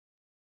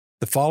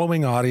The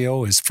following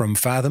audio is from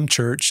Fathom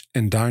Church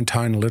in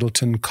downtown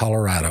Littleton,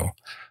 Colorado.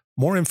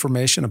 More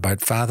information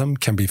about Fathom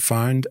can be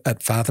found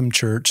at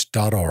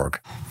fathomchurch.org.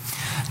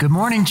 Good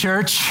morning,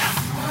 church.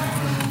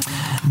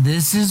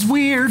 This is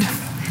weird.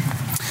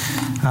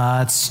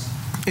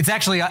 It's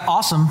actually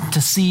awesome to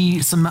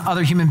see some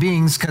other human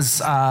beings because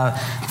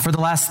for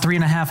the last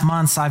 3.5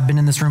 months, I've been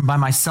in this room by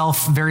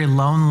myself, very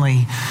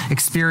lonely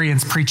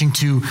experience preaching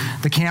to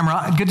the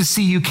camera. Good to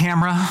see you,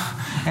 camera,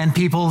 and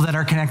people that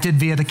are connected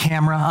via the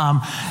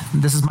camera.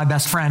 This is my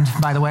best friend,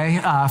 by the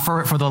way,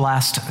 for the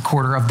last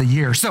quarter of the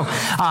year. So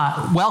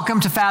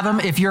welcome to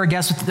Fathom. If you're a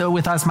guest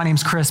with us, my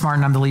name's Chris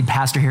Martin. I'm the lead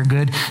pastor here.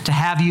 Good to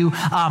have you.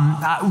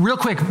 Real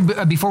quick,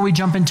 before we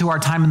jump into our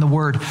time in the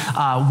Word,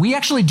 we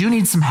actually do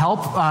need some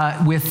help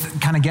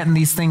with kind of getting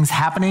these things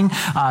happening.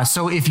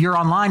 So if you're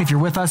online, if you're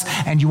with us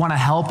and you want to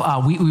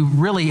help, we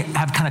really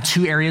have kind of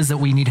two areas that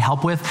we need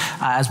help with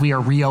as we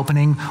are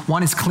reopening.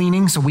 One is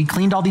cleaning. So we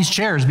cleaned all these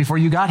chairs before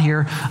you got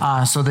here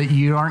so that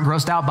you aren't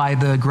grossed out by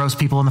the gross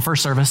people in the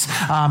first service.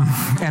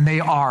 And they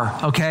are,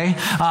 okay?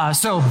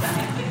 So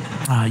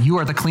you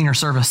are the cleaner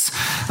service.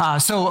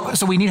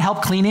 So we need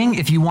help cleaning.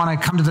 If you want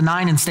to come to the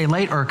 9 and stay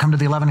late or come to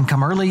the 11 and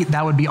come early,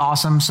 that would be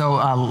awesome. So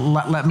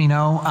let me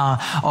know.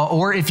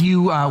 Or if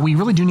you, we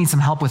really do need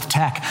some help with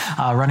tech,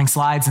 running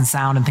slides and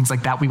sound and things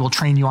like that. We will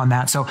train you on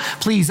that. So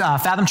please,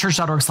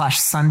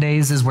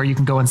 fathomchurch.org/Sundays is where you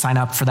can go and sign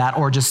up for that,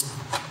 or just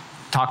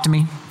talk to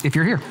me if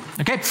you're here.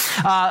 Okay.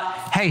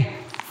 Hey,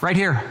 right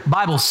here,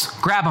 Bibles,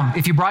 grab them.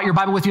 If you brought your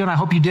Bible with you, and I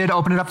hope you did,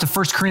 open it up to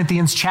 1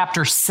 Corinthians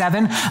chapter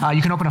 7.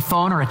 You can open a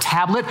phone or a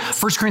tablet.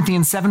 1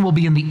 Corinthians 7 will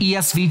be in the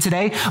ESV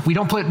today. We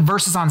don't put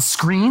verses on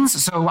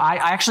screens, so I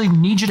actually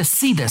need you to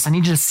see this. I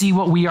need you to see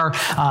what we are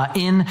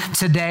in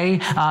today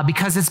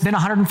because it's been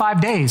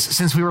 105 days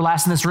since we were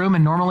last in this room,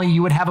 and normally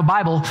you would have a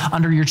Bible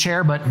under your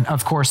chair, but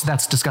of course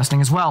that's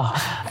disgusting as well.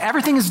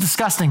 Everything is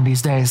disgusting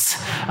these days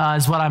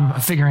is what I'm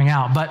figuring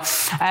out. But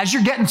as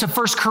you're getting to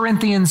 1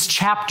 Corinthians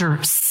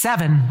chapter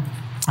 7,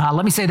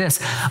 let me say this.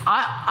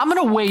 I'm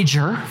going to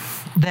wager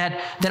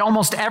that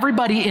almost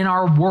everybody in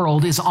our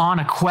world is on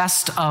a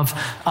quest of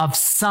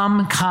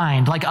some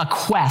kind, like a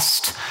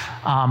quest,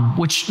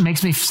 which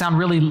makes me sound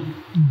really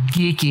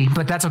geeky,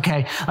 but that's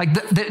okay. Like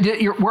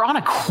we're on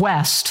a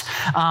quest,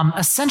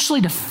 essentially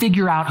to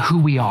figure out who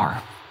we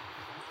are.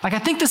 Like, I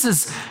think this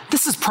is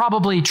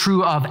probably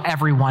true of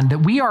everyone, that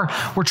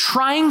we're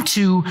trying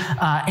to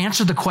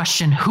answer the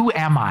question, who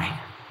am I?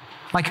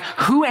 Like,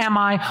 who am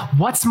I?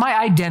 What's my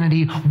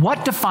identity?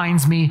 What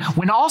defines me?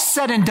 When all's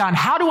said and done,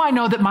 how do I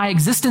know that my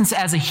existence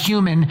as a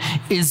human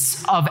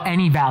is of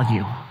any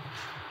value?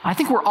 I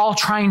think we're all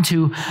trying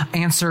to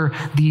answer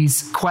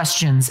these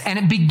questions. And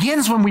it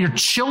begins when we are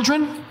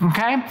children,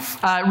 okay?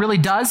 It really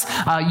does.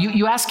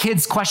 You ask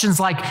kids questions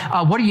like,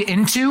 what are you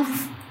into?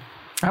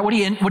 What are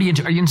you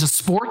into? Are you into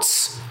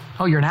sports?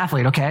 Oh, you're an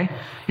athlete, okay.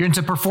 You're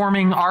into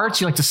performing arts.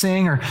 You like to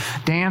sing or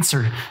dance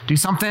or do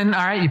something.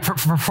 All right, you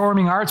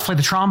performing arts, play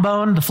the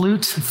trombone, the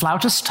flute,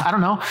 flautist, I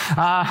don't know.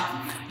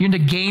 You into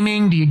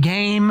gaming? Do you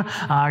game?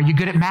 Are you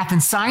good at math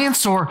and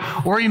science? Or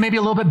are you maybe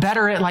a little bit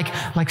better at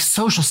like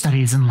social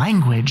studies and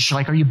language?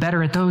 Like, are you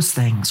better at those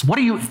things? What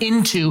are you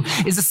into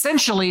is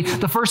essentially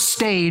the first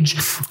stage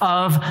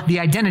of the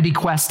identity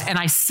quest. And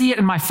I see it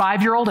in my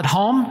 5-year-old at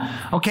home,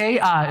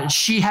 okay?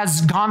 She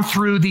has gone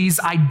through these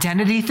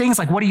identity things.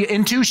 Like, what are you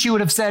into? She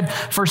would have said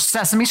first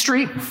Sesame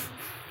Street.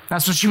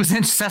 That's what she was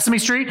into, Sesame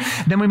Street.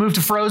 Then we moved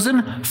to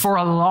Frozen for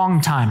a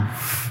long time.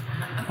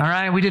 All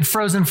right, we did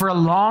Frozen for a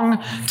long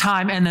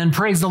time, and then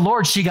praise the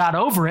Lord, she got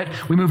over it.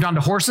 We moved on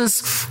to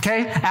horses,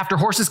 okay? After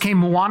horses came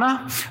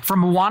Moana. From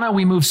Moana,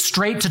 we moved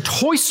straight to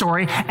Toy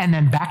Story, and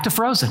then back to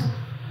Frozen.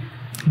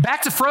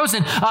 Back to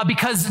Frozen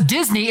because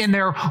Disney, in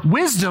their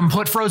wisdom,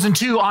 put Frozen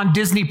 2 on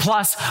Disney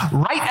Plus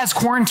right as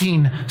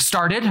quarantine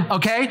started,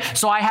 okay?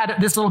 So I had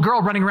this little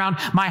girl running around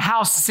my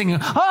house singing,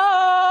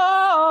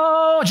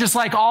 oh, just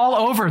like all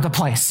over the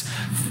place,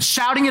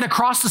 shouting it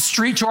across the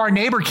street to our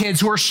neighbor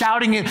kids who are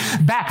shouting it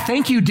back.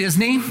 Thank you,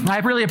 Disney. I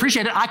really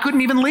appreciate it. I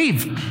couldn't even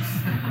leave.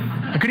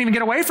 I couldn't even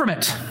get away from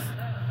it.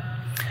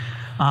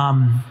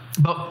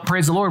 But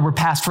praise the Lord, we're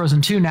past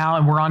Frozen 2 now,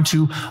 and we're on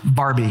to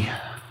Barbie.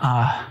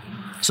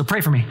 So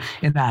pray for me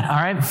in that, all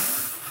right?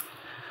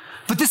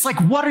 But this, like,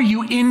 what are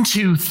you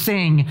into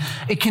thing,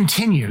 it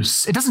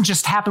continues. It doesn't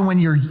just happen when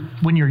you're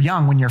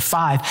young, when you're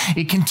 5.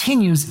 It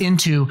continues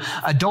into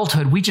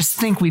adulthood. We just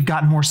think we've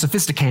gotten more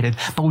sophisticated,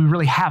 but we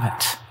really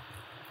haven't,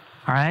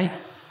 all right?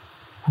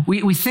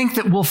 We think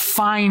that we'll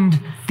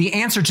find the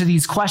answer to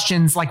these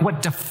questions, like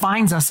what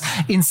defines us,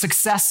 in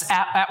success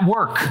at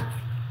work.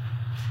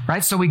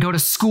 Right? So we go to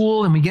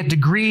school and we get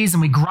degrees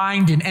and we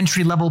grind in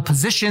entry-level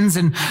positions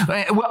and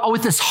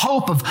with this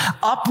hope of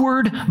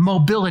upward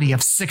mobility,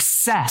 of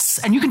success.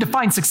 And you can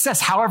define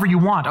success however you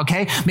want,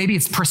 okay? Maybe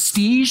it's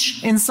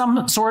prestige in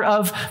some sort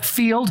of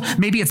field.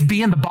 Maybe it's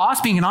being the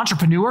boss, being an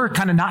entrepreneur,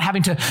 kind of not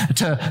having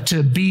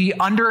to be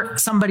under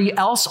somebody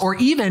else. Or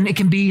even it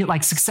can be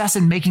like success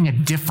in making a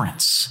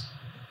difference.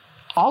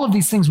 All of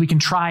these things we can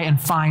try and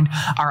find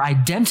our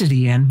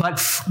identity in,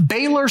 but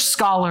Baylor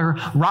scholar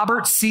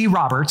Robert C.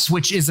 Roberts,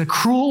 which is a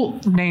cruel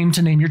name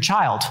to name your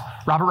child.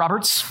 Robert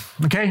Roberts,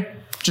 okay?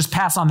 Just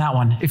pass on that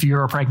one if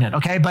you're pregnant,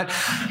 okay? But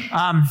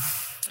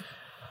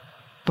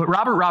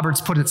Robert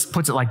Roberts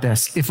puts it like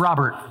this. If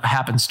Robert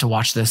happens to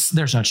watch this,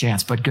 there's no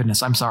chance, but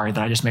goodness, I'm sorry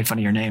that I just made fun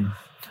of your name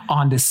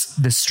on this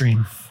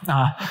stream.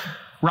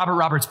 Robert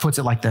Roberts puts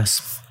it like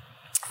this.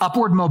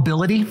 Upward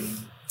mobility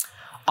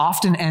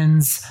often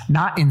ends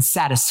not in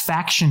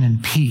satisfaction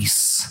and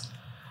peace,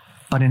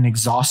 but in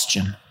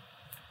exhaustion,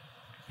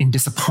 in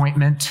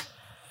disappointment,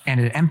 and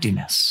in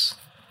emptiness.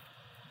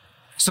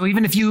 So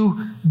even if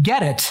you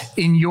get it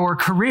in your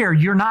career,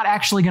 you're not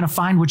actually going to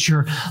find what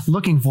you're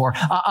looking for.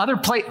 Other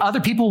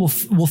people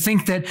will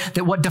think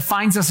that what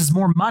defines us is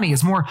more money,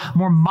 is more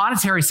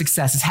monetary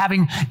success, is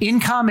having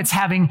income, it's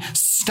having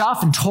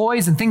stuff and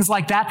toys and things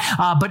like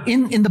that. But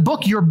in the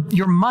book,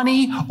 your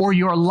money or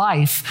your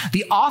life,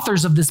 the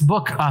authors of this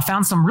book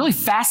found some really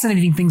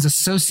fascinating things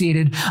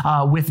associated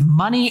with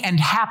money and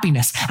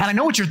happiness. And I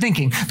know what you're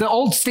thinking. The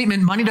old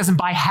statement, money doesn't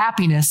buy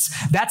happiness,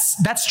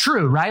 that's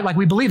true, right? Like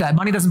we believe that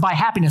money doesn't buy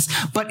happiness.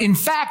 But in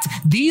fact,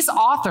 these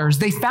authors,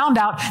 they found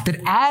out that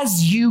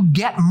as you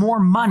get more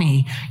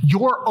money,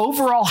 your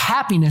overall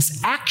happiness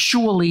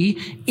actually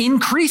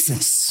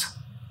increases,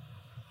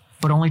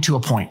 but only to a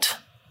point.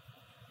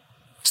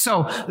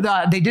 So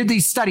they did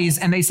these studies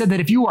and they said that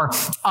if you are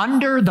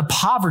under the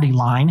poverty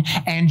line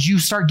and you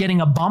start getting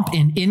a bump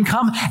in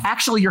income,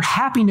 actually your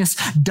happiness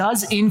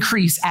does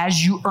increase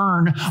as you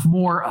earn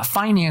more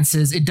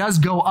finances. It does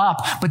go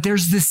up, but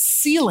there's this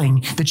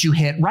ceiling that you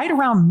hit right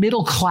around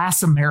middle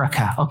class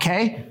America,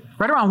 okay?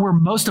 Right around where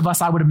most of us,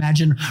 I would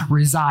imagine,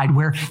 reside,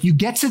 where you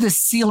get to this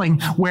ceiling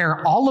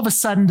where all of a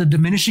sudden the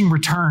diminishing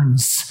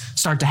returns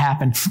start to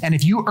happen. And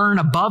if you earn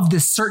above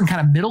this certain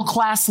kind of middle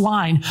class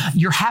line,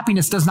 your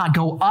happiness does not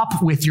go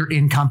up with your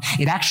income.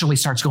 It actually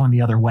starts going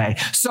the other way.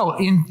 So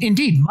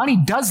indeed, money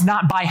does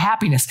not buy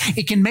happiness.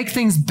 It can make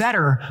things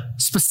better,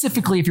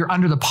 specifically if you're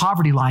under the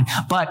poverty line.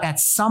 But at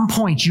some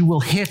point, you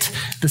will hit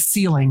the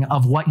ceiling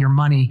of what your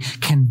money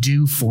can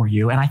do for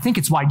you. And I think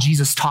it's why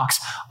Jesus talks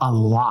a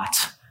lot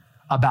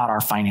about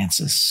our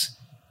finances.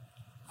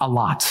 A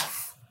lot.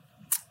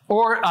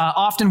 Or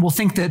often we'll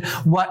think that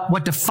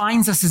what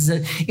defines us is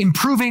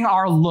improving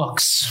our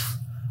looks.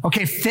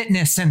 Okay,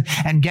 fitness and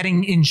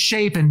getting in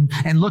shape and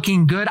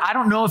looking good. I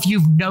don't know if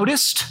you've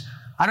noticed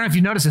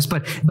this,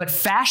 but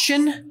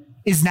fashion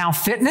is now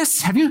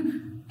fitness. Have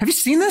you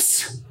seen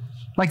this?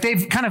 Like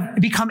they've kind of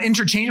become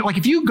interchangeable. Like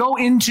if you go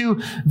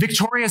into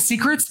Victoria's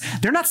Secrets,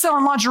 they're not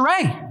selling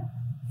lingerie.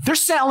 They're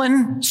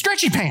selling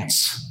stretchy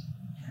pants.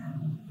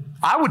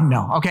 I wouldn't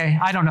know. Okay.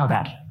 I don't know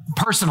that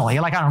personally.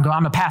 Like I don't go,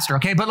 I'm a pastor.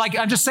 Okay. But like,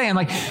 I'm just saying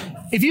like,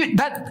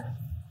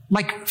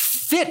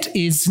 fit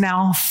is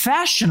now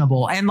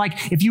fashionable. And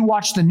like, if you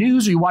watch the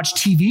news or you watch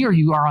TV or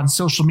you are on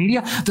social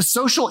media, the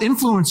social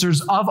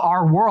influencers of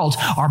our world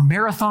are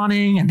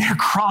marathoning and they're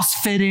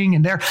crossfitting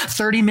and they're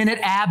 30-minute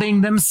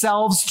abbing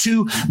themselves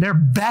to their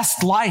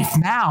best life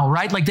now,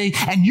 right? Like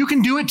and you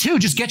can do it too.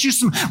 Just get you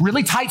some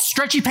really tight,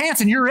 stretchy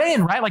pants and you're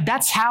in, right? Like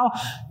that's how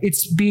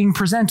it's being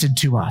presented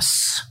to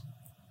us.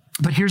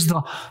 But here's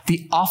the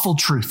awful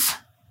truth.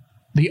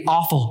 The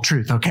awful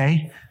truth,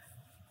 okay?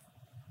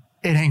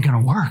 It ain't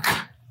gonna work.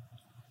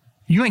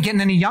 You ain't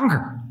getting any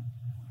younger.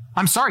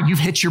 I'm sorry, you've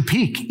hit your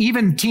peak.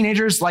 Even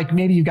teenagers, like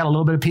maybe you've got a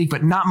little bit of peak,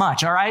 but not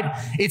much, all right?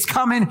 It's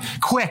coming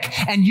quick.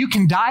 And you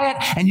can diet,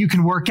 and you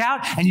can work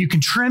out, and you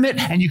can trim it,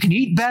 and you can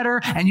eat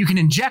better, and you can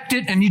inject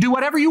it, and you do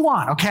whatever you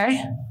want,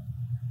 okay?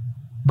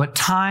 But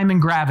time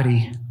and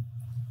gravity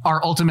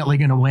are ultimately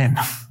gonna win.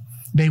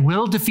 They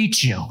will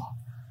defeat you.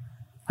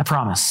 I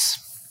promise.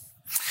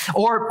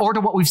 Or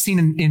to what we've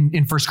seen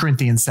in 1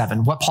 Corinthians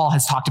 7, what Paul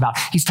has talked about.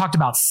 He's talked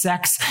about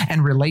sex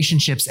and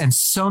relationships, and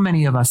so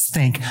many of us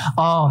think,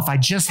 oh, if I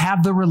just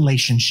have the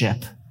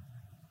relationship,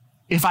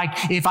 if I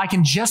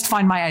can just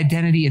find my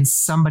identity in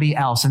somebody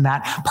else, in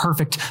that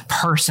perfect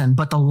person.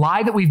 But the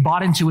lie that we've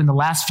bought into in the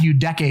last few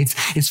decades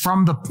is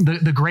from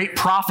the great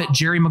prophet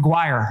Jerry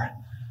Maguire,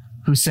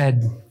 who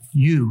said,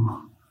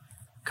 "You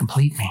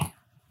complete me."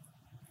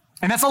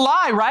 And that's a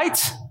lie,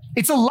 right?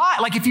 It's a lie.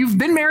 Like if you've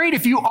been married,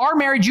 if you are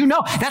married, you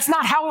know that's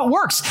not how it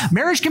works.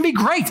 Marriage can be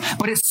great,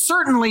 but it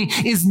certainly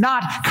is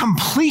not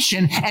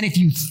completion. And if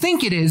you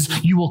think it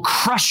is, you will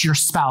crush your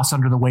spouse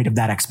under the weight of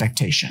that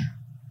expectation.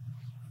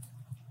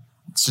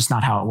 It's just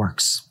not how it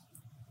works.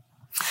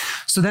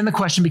 So then the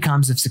question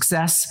becomes, if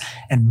success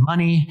and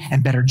money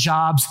and better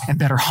jobs and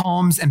better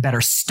homes and better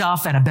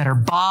stuff and a better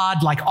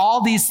bod, like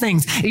all these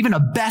things, even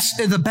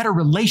the better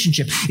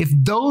relationship, if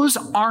those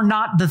are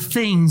not the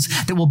things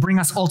that will bring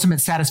us ultimate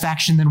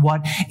satisfaction, then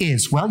what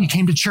is? Well, you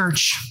came to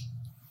church.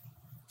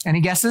 Any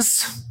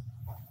guesses?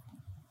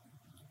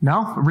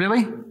 No?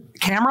 Really?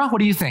 Camera? What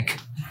do you think?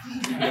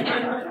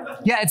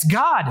 Yeah, it's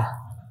God.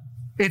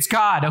 It's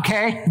God,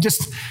 okay?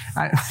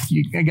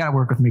 You got to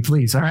work with me,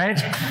 please, all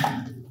right?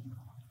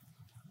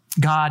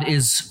 God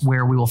is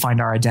where we will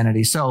find our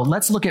identity. So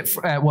let's look at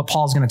what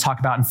Paul's going to talk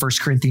about in 1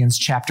 Corinthians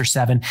chapter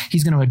 7.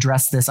 He's going to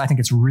address this. I think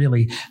it's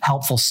really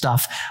helpful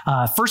stuff.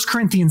 1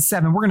 Corinthians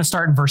 7, we're going to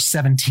start in verse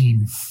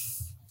 17.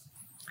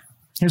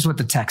 Here's what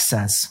the text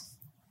says.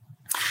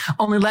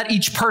 Only let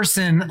each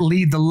person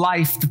lead the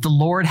life that the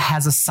Lord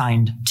has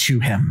assigned to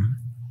him,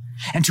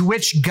 and to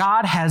which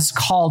God has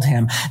called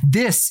him.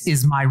 This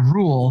is my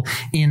rule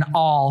in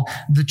all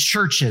the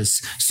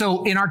churches.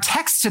 So in our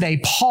text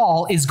today,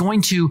 Paul is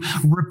going to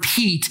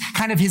repeat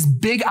kind of his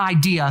big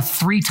idea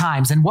 3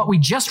 times. And what we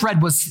just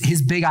read was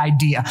his big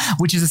idea,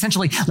 which is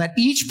essentially let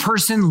each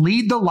person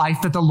lead the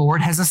life that the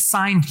Lord has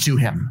assigned to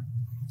him.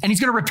 And he's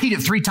going to repeat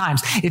it 3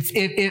 times. If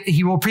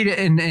he will repeat it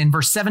in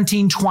verse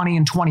 17, 20,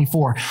 and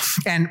 24.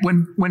 And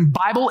when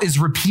Bible is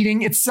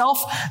repeating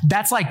itself,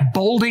 that's like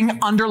bolding,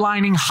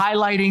 underlining,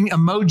 highlighting,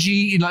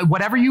 emoji,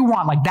 whatever you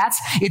want. Like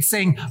it's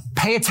saying,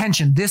 pay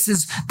attention. This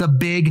is the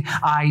big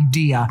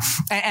idea.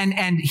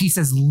 And he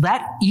says,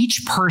 let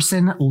each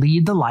person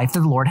lead the life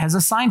that the Lord has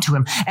assigned to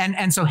him.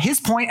 And so his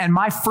point and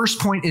my first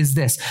point is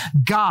this: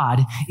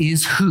 God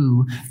is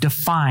who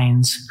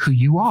defines who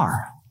you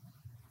are.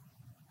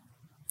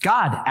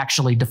 God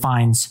actually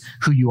defines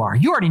who you are.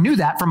 You already knew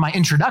that from my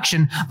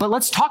introduction, but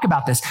let's talk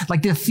about this,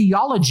 like the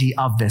theology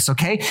of this,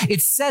 okay?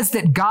 It says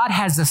that God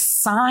has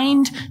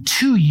assigned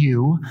to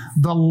you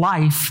the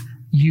life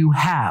you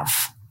have.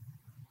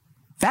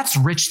 That's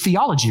rich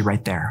theology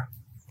right there.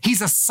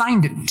 He's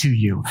assigned it to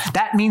you.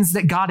 That means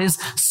that God is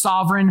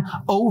sovereign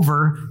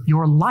over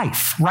your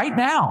life right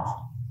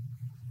now.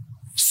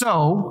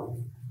 So,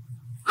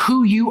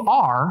 who you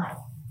are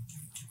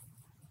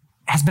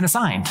has been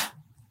assigned.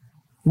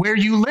 Where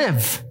you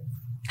live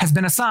has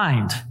been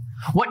assigned.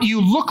 What you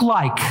look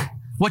like,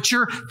 what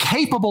you're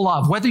capable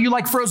of, whether you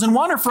like Frozen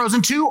 1 or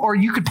Frozen 2, or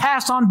you could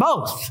pass on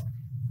both.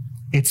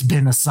 It's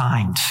been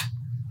assigned.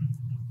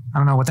 I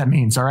don't know what that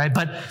means, all right?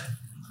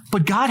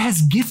 But God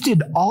has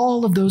gifted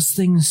all of those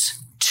things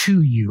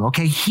to you,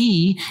 okay?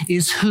 He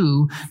is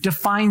who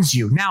defines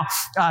you. Now,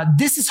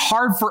 this is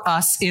hard for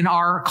us in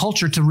our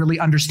culture to really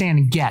understand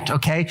and get,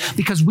 okay?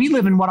 Because we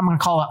live in what I'm going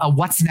to call a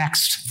what's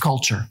next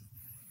culture.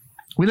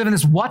 We live in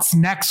this what's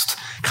next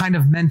kind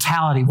of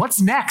mentality.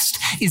 What's next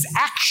is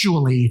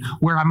actually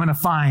where I'm going to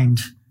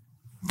find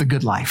the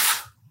good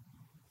life.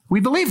 We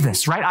believe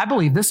this, right? I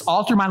believe this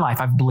all through my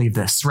life. I've believed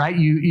this, right?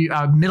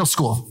 Middle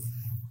school,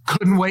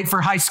 couldn't wait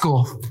for high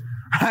school,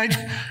 right?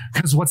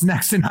 Because what's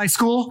next in high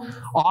school?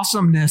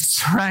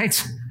 Awesomeness,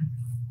 right?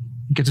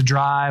 You get to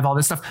drive, all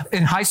this stuff.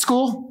 In high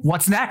school,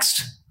 what's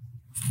next?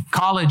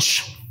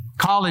 College,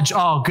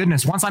 oh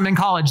goodness, once I'm in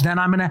college, then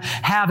I'm going to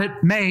have it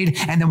made.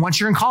 And then once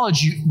you're in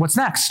college, what's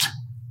next?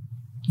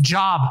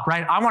 Job,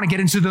 right? I want to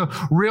get into the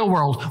real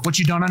world. What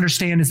you don't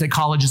understand is that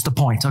college is the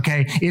point,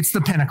 okay? It's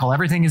the pinnacle.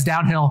 Everything is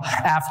downhill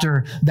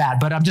after that.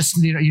 But I'm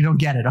just, you don't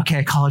get it,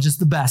 okay? College is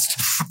the best.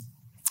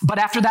 But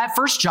after that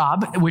first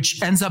job,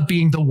 which ends up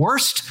being the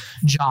worst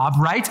job,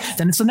 right?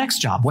 Then it's the next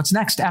job. What's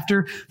next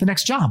after the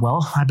next job?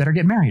 Well, I better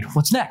get married.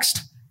 What's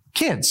next?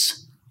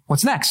 Kids.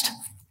 What's next?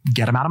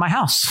 Get them out of my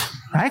house,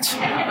 right?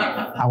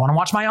 I want to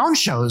watch my own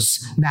shows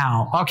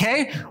now,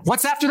 okay?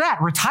 What's after that?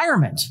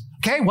 Retirement,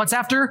 okay? What's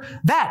after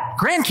that?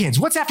 Grandkids.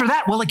 What's after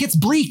that? Well, it gets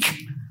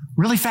bleak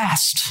really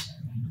fast.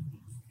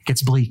 It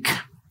gets bleak,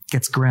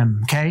 gets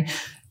grim, okay?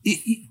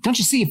 Don't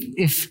you see,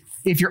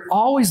 if you're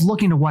always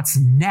looking to what's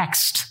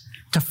next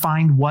to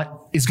find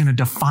what is going to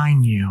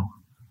define you,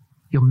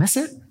 you'll miss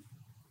it.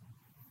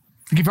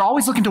 Like if you're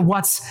always looking to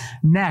what's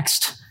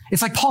next,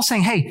 it's like Paul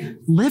saying, hey,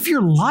 live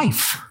your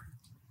life.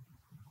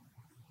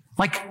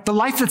 Like the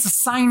life that's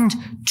assigned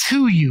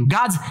to you.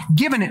 God's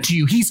given it to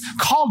you. He's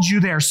called you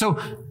there. So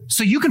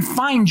you can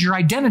find your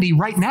identity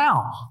right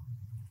now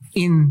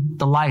in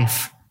the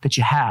life that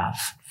you have.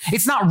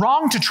 It's not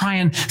wrong to try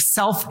and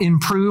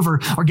self-improve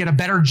or get a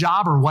better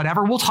job or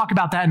whatever. We'll talk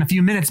about that in a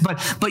few minutes,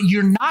 but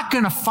you're not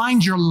going to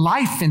find your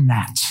life in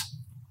that.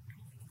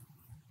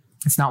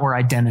 It's not where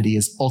identity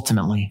is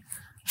ultimately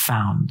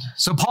found.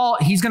 So Paul,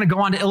 he's going to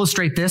go on to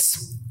illustrate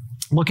this.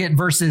 Look at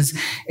verses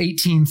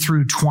 18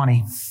 through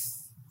 20.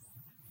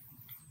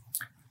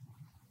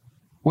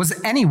 Was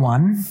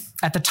anyone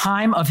at the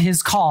time of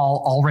his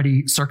call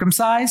already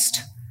circumcised?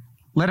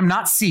 Let him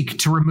not seek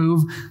to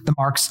remove the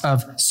marks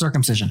of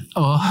circumcision.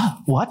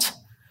 What?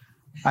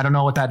 I don't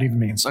know what that even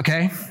means,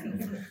 okay?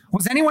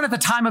 Was anyone at the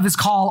time of his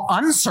call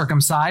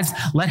uncircumcised?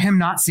 Let him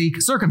not seek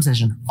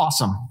circumcision.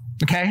 Awesome,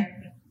 okay?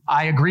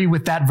 I agree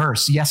with that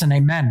verse. Yes and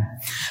amen.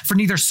 For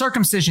neither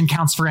circumcision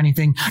counts for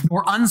anything,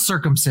 nor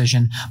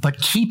uncircumcision, but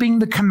keeping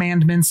the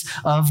commandments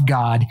of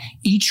God.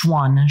 Each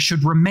one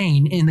should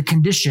remain in the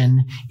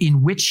condition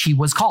in which he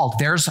was called.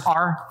 There's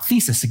our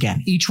thesis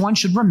again. Each one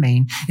should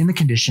remain in the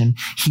condition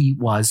he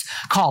was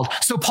called.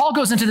 So Paul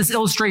goes into this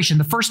illustration,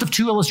 the first of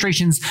 2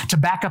 illustrations to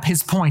back up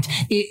his point.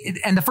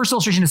 And the first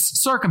illustration is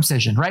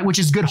circumcision, right? Which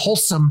is good,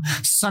 wholesome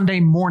Sunday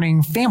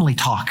morning family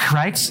talk,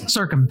 right?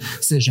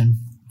 Circumcision.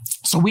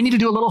 So we need to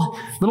do a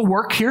little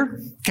work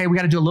here. Okay, we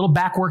got to do a little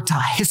back work to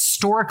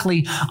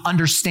historically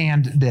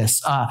understand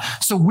this.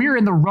 So we're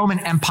in the Roman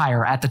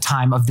Empire at the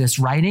time of this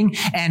writing.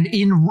 And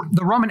in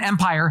the Roman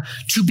Empire,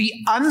 to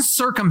be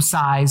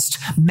uncircumcised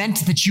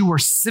meant that you were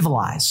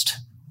civilized.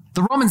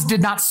 The Romans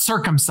did not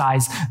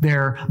circumcise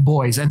their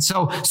boys. And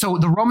so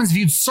the Romans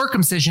viewed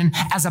circumcision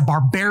as a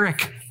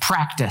barbaric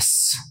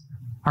practice.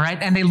 All right.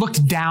 And they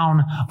looked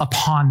down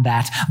upon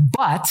that.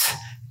 But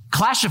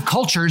clash of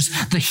cultures,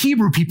 the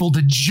Hebrew people,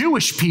 the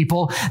Jewish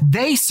people,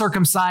 they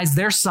circumcised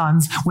their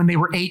sons when they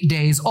were 8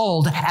 days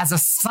old as a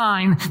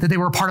sign that they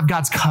were a part of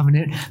God's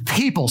covenant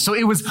people. So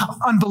it was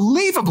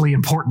unbelievably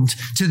important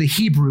to the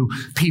Hebrew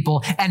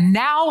people. And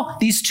now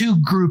these two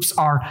groups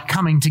are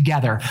coming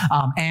together.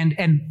 And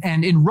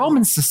in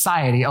Roman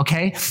society,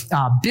 okay,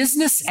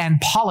 business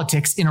and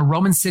politics in a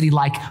Roman city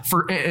like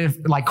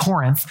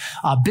Corinth,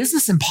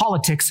 business and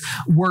politics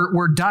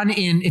were done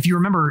in, if you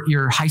remember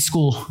your high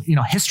school,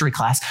 history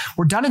class,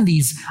 were done in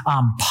these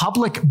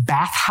public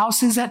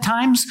bathhouses at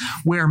times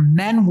where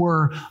men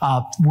were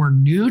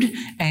nude,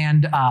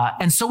 and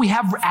so we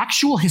have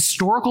actual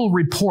historical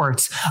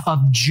reports of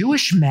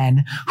Jewish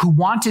men who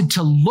wanted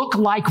to look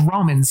like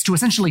Romans, to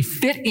essentially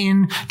fit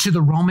into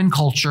the Roman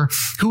culture,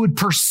 who would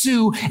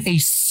pursue a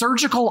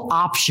surgical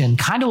option,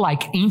 kind of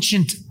like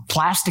ancient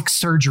plastic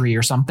surgery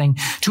or something,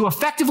 to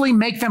effectively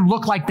make them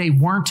look like they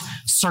weren't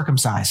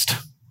circumcised.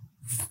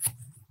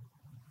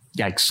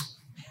 Yikes.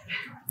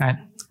 All right.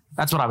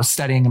 That's what I was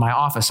studying in my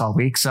office all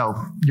week. So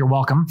you're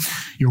welcome.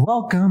 You're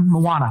welcome,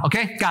 Moana.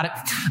 Okay, got it.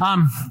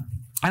 And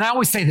I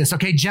always say this,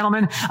 okay,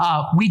 gentlemen,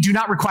 we do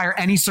not require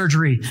any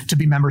surgery to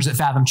be members at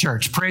Fathom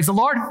Church. Praise the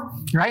Lord,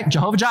 right?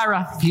 Jehovah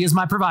Jireh, he is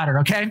my provider,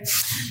 okay?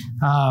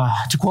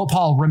 To quote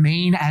Paul,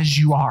 remain as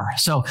you are.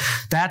 So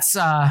that's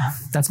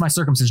my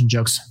circumcision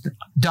jokes.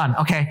 Done,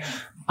 okay?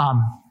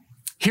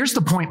 Here's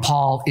the point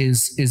Paul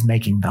is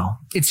making, though.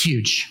 It's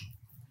huge.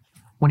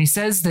 When he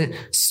says that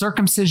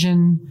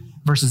circumcision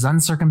versus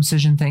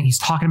uncircumcision thing, he's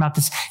talking about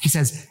this. He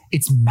says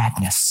it's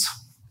madness.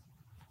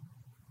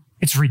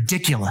 It's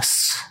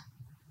ridiculous.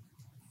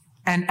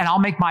 And I'll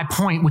make my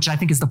point, which I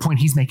think is the point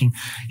he's making.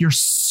 Your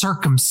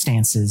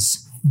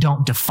circumstances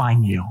don't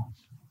define you.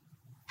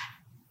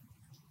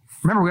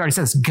 Remember, we already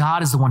said this.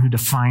 God is the one who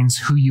defines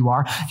who you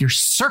are. Your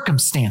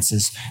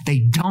circumstances, they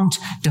don't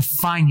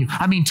define you.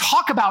 I mean,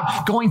 talk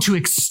about going to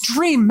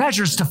extreme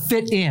measures to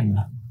fit in,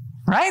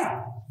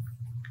 right?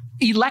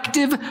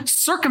 Elective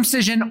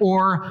circumcision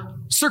or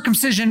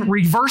circumcision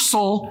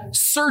reversal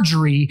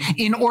surgery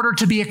in order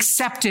to be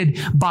accepted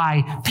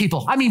by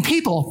people. I mean,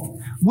 people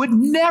would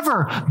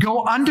never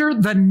go under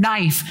the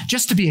knife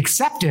just to be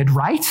accepted,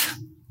 right?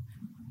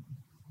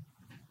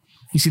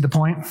 You see the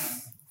point?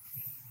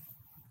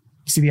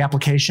 You see the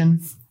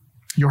application?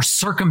 Your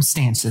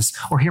circumstances,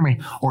 or hear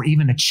me, or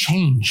even a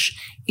change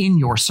in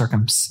your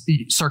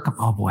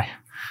oh boy,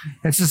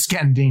 it's just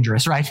getting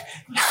dangerous, right?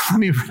 Let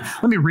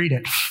me read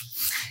it.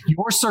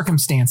 Your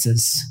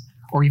circumstances,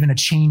 or even a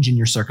change in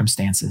your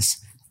circumstances,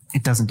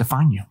 it doesn't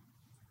define you.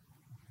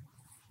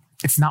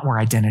 It's not where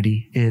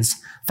identity is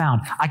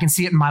found. I can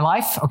see it in my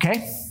life,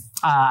 okay?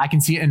 I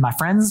can see it in my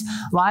friends'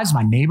 lives,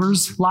 my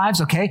neighbors' lives,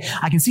 okay?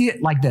 I can see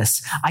it like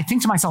this. I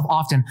think to myself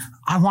often,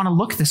 I want to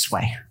look this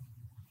way.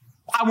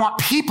 I want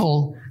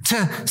people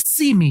to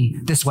see me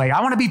this way. I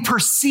want to be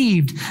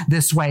perceived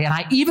this way. And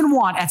I even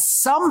want, at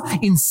some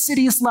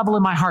insidious level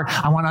in my heart,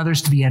 I want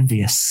others to be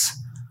envious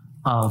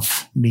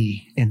of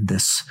me in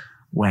this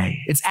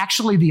way. It's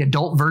actually the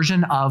adult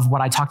version of what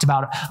I talked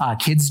about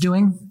kids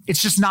doing.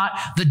 It's just not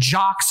the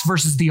jocks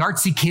versus the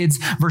artsy kids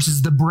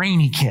versus the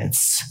brainy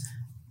kids.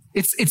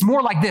 It's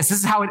more like this. This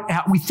is how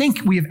we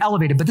think we have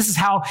elevated, but this is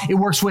how it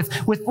works with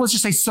let's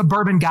just say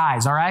suburban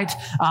guys. All right.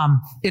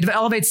 It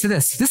elevates to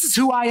this. This is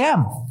who I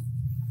am.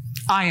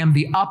 I am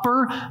the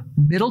upper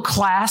middle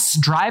class,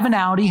 drive an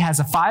Audi, has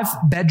a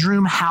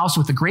 5-bedroom house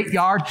with a great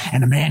yard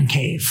and a man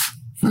cave.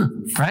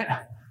 Right?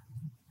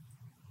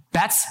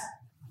 That's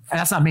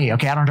not me,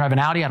 okay? I don't drive an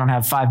Audi, I don't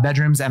have 5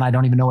 bedrooms, and I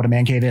don't even know what a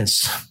man cave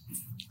is.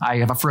 I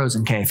have a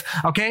frozen cave,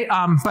 okay?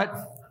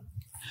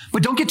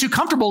 But don't get too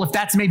comfortable if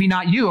that's maybe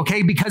not you,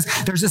 okay? Because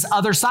there's this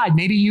other side.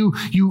 Maybe you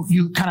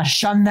kind of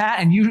shun that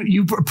and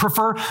you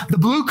prefer the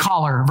blue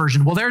collar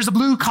version. Well, there's a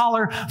blue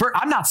collar.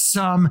 I'm not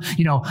some,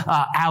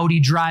 Audi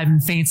driving,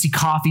 fancy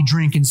coffee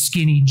drinking,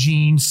 skinny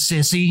jeans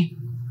sissy,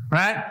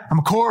 right? I'm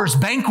a Coors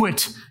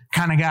Banquet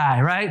kind of guy,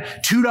 right?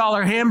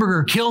 $2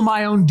 hamburger, kill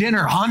my own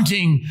dinner,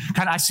 hunting.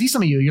 I see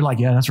some of you, you're like,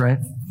 yeah, that's right.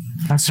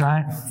 That's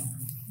right.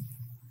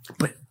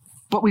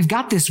 But we've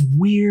got this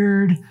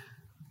weird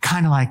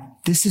kind of like,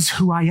 this is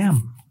who I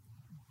am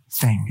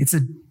thing. It's a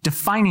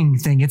defining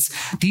thing.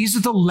 These are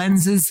the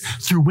lenses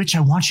through which I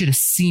want you to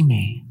see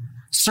me.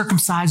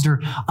 Circumcised or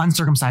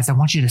uncircumcised, I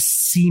want you to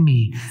see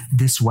me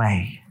this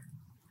way.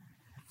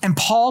 And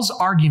Paul's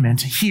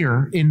argument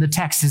here in the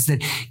text is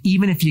that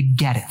even if you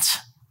get it,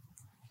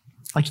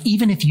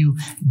 even if you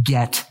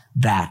get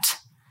that,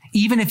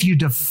 even if you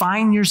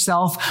define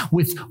yourself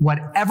with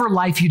whatever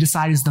life you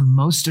decide is the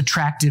most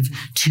attractive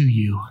to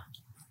you,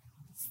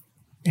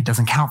 it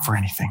doesn't count for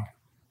anything.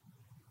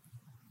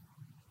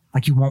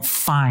 like you won't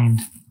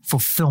find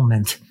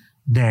fulfillment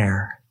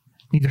there.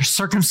 Neither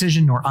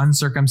circumcision nor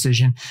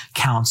uncircumcision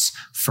counts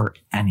for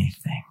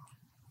anything.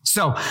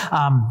 So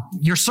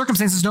your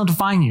circumstances don't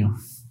define you,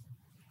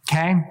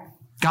 okay?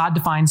 God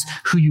defines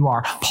who you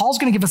are. Paul's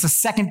going to give us a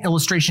second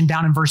illustration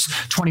down in verse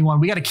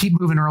 21. We got to keep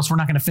moving or else we're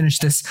not going to finish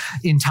this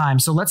in time.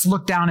 So let's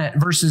look down at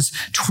verses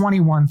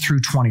 21 through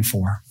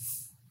 24.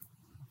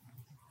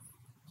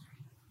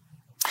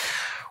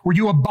 Were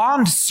you a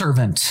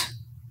bondservant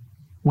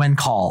when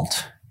called?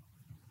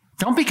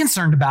 Don't be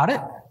concerned about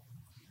it.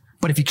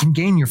 But if you can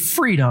gain your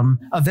freedom,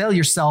 avail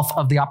yourself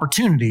of the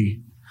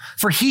opportunity.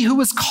 For he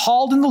who is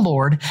called in the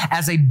Lord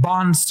as a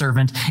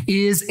bondservant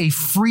is a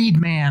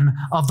freedman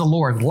of the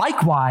Lord.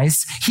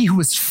 Likewise, he who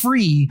is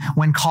free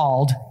when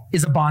called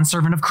is a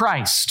bondservant of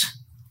Christ.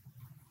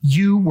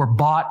 You were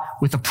bought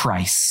with a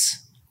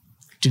price.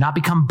 Do not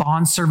become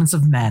bondservants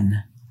of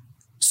men.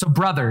 So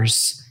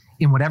brothers,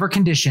 in whatever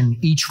condition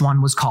each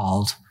one was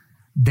called,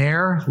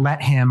 there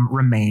let him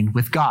remain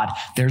with God.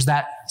 There's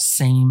that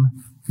same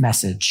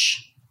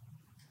message.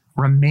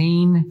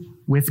 Remain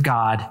with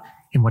God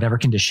in whatever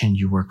condition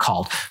you were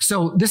called.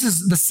 So this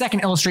is the second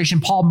illustration.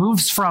 Paul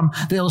moves from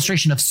the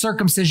illustration of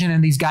circumcision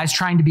and these guys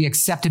trying to be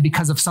accepted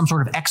because of some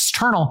sort of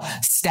external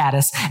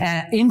status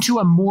into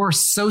a more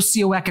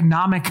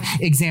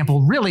socioeconomic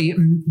example, really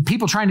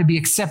people trying to be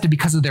accepted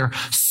because of their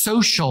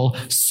social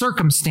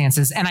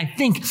circumstances. And I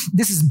think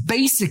this is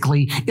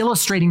basically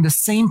illustrating the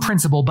same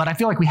principle, but I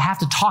feel like we have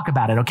to talk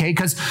about it, okay?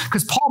 Because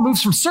Paul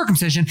moves from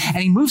circumcision and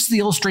he moves to the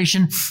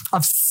illustration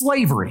of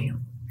slavery.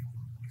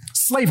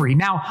 Slavery.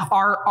 Now,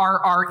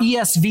 our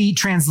ESV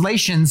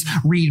translations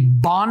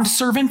read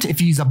bondservant if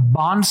he's a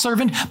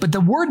bondservant, but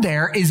the word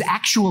there is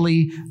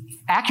actually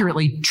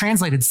accurately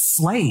translated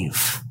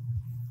slave.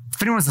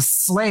 If anyone is a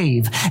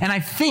slave. And I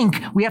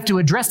think we have to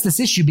address this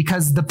issue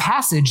because the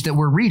passage that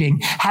we're reading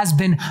has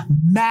been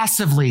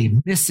massively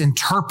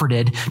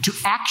misinterpreted to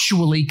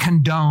actually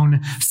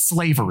condone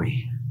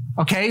slavery.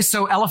 Okay,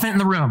 so elephant in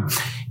the room.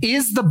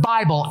 Is the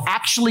Bible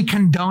actually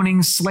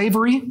condoning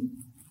slavery?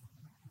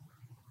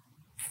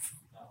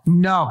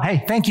 No.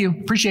 Hey, thank you.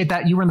 Appreciate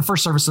that. You were in the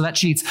first service, so that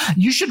cheats.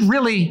 You should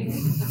really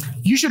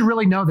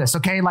know this,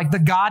 okay? Like the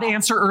God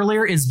answer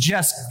earlier is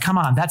just, come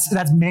on, that's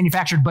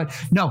manufactured. But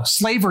no,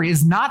 slavery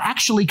is not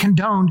actually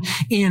condoned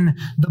in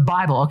the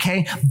Bible,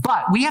 okay?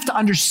 But we have to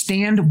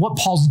understand what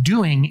Paul's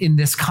doing in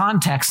this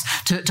context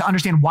to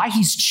understand why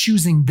he's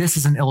choosing this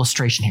as an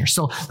illustration here.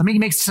 So let me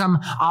make some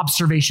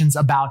observations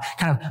about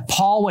kind of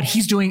Paul, what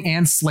he's doing,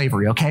 and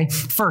slavery, okay?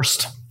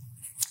 First,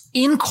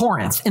 in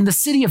Corinth, in the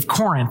city of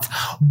Corinth,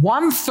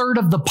 1/3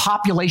 of the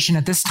population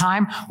at this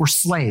time were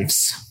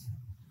slaves.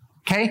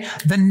 Okay.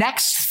 The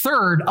next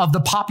third of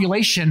the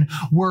population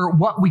were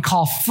what we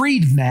call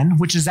freedmen,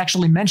 which is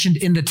actually mentioned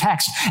in the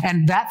text.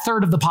 And that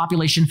third of the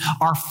population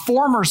are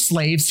former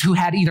slaves who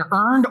had either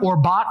earned or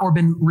bought or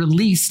been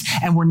released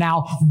and were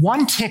now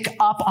one tick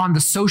up on the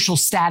social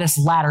status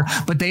ladder,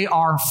 but they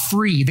are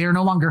free. They are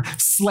no longer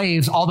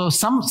slaves, although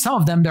some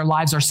of them, their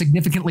lives are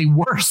significantly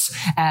worse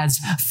as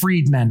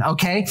freedmen.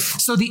 Okay.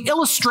 So the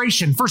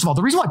illustration, first of all,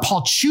 the reason why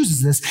Paul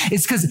chooses this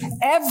is because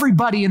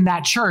everybody in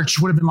that church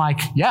would have been like,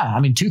 yeah,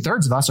 I mean, 2/3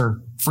 of us are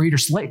freed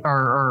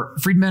or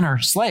freedmen or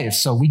slaves.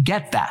 So we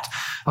get that.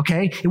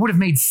 Okay. It would have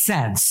made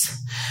sense.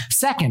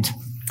 Second,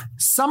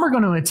 some are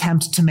going to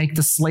attempt to make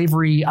the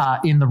slavery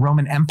in the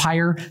Roman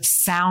Empire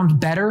sound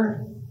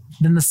better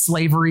than the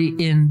slavery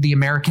in the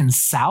American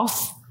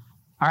South.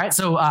 All right.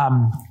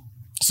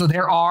 So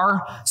there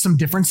are some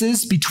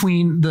differences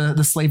between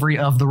the slavery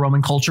of the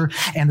Roman culture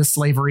and the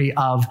slavery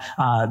of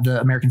the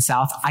American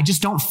South. I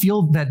just don't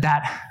feel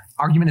that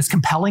argument is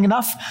compelling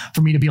enough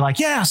for me to be like,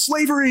 yeah,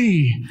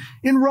 slavery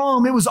in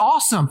Rome, it was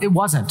awesome. It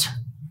wasn't.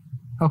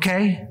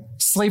 Okay?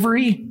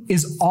 Slavery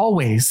is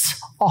always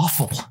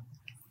awful.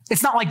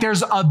 It's not like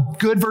there's a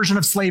good version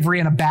of slavery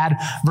and a bad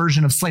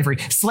version of slavery.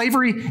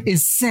 Slavery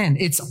is sin.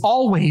 It's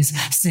always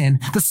sin.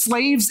 The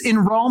slaves in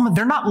Rome,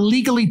 they're not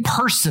legally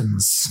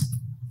persons.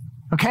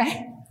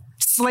 Okay?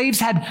 Slaves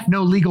had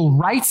no legal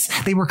rights.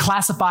 They were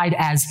classified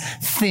as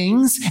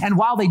things. And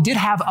while they did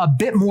have a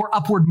bit more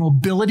upward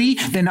mobility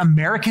than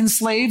American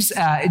slaves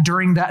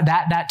during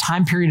that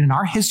time period in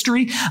our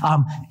history,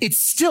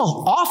 it's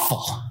still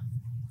awful.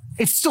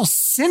 It's still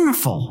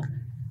sinful.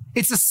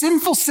 It's a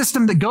sinful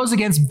system that goes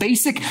against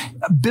basic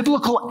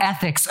biblical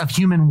ethics of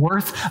human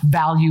worth,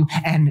 value,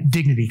 and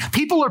dignity.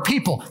 People are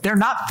people. They're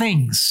not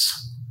things.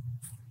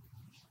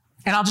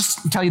 And I'll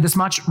just tell you this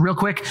much real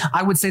quick.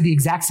 I would say the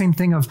exact same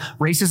thing of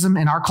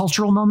racism in our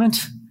cultural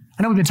moment.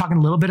 I know we've been talking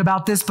a little bit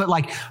about this, but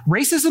like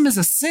racism is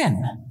a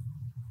sin.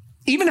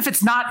 Even if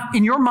it's not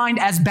in your mind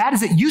as bad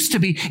as it used to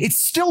be, it's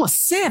still a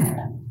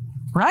sin,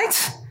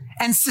 right?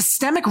 And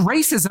systemic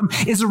racism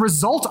is a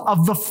result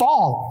of the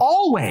fall,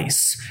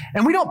 always.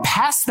 And we don't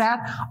pass that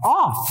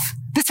off.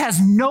 This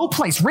has no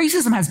place.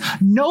 Racism has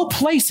no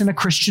place in a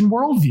Christian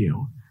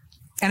worldview.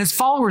 And as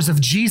followers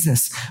of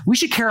Jesus, we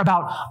should care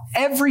about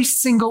every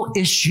single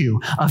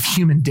issue of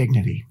human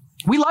dignity.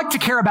 We like to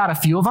care about a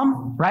few of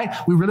them, right?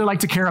 We really like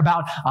to care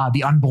about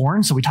the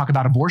unborn. So we talk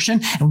about abortion,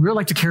 and we really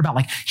like to care about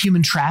like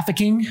human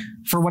trafficking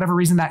for whatever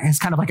reason. That is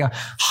kind of like a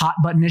hot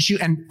button issue,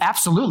 and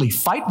absolutely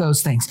fight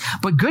those things.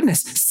 But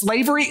goodness,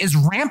 slavery is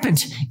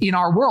rampant in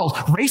our world.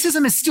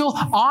 Racism is still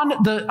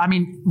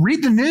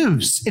read the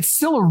news. It's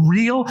still a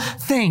real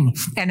thing.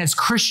 And as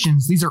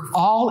Christians, these are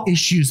all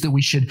issues that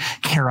we should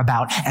care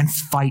about and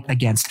fight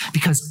against,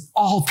 because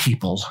all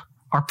people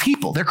are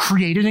people. They're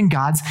created in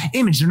God's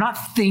image. They're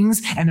not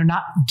things, and they're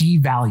not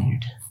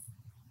devalued.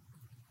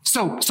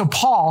 So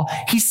Paul,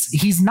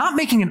 he's not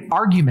making an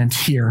argument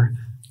here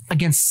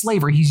against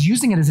slavery. He's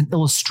using it as an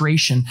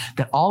illustration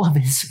that all of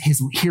his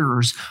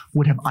hearers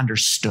would have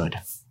understood.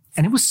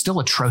 And it was still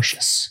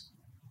atrocious.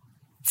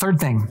 Third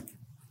thing,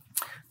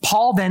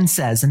 Paul then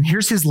says, and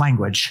here's his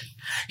language.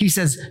 He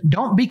says,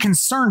 don't be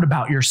concerned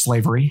about your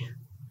slavery.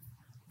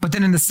 But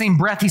then in the same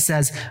breath, he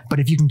says, but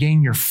if you can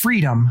gain your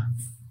freedom,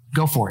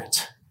 go for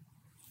it.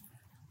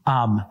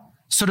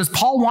 So does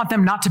Paul want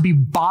them not to be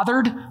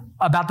bothered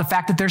about the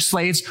fact that they're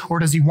slaves, or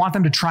does he want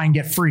them to try and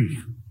get free?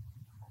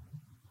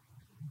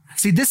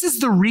 See, this is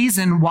the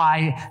reason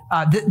why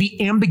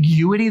the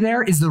ambiguity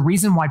there is the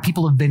reason why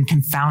people have been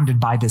confounded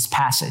by this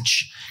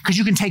passage. Because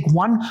you can take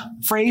one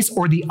phrase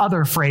or the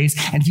other phrase,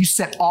 and if you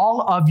set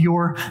all of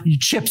your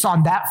chips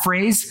on that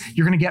phrase,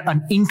 you're going to get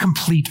an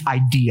incomplete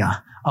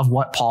idea of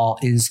what Paul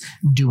is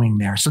doing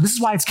there. So this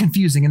is why it's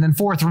confusing. And then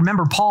fourth,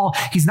 remember, Paul,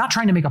 he's not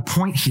trying to make a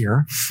point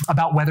here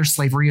about whether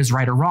slavery is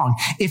right or wrong.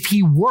 If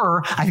he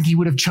were, I think he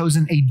would have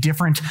chosen a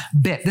different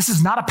bit. This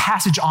is not a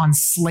passage on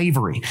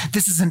slavery.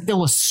 This is an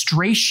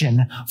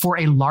illustration for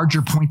a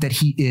larger point that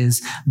he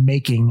is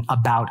making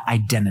about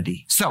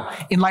identity. So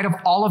in light of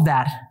all of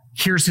that,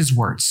 here's his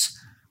words.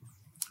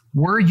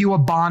 Were you a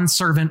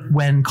bondservant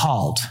when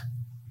called?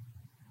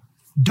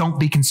 Don't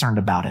be concerned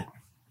about it.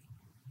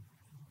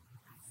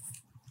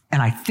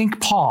 And I think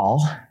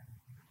Paul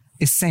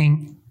is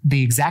saying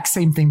the exact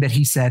same thing that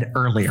he said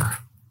earlier.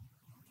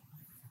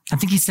 I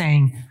think he's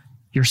saying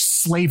your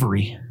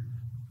slavery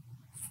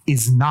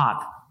is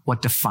not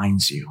what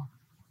defines you.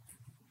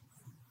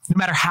 No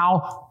matter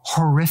how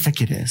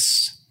horrific it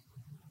is,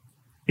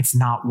 it's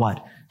not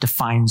what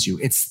defines you.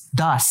 It's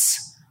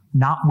thus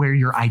not where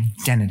your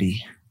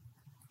identity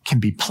can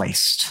be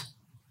placed.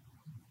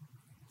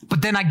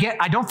 But then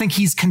I don't think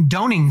he's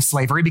condoning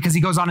slavery, because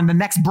he goes on in the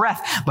next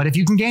breath. But if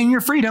you can gain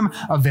your freedom,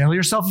 avail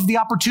yourself of the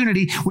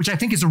opportunity, which I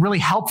think is a really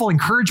helpful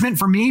encouragement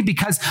for me,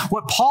 because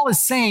what Paul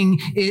is saying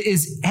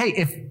is,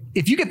 hey,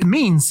 if you get the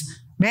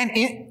means, man,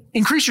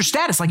 increase your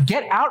status. Like,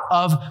 get out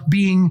of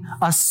being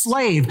a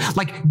slave.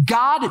 Like,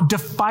 God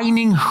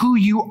defining who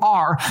you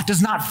are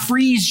does not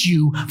freeze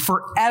you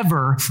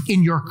forever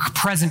in your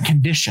present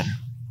condition.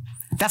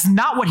 That's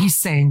not what he's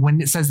saying when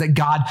it says that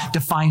God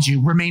defines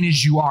you, remain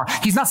as you are.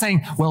 He's not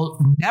saying, well,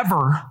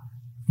 never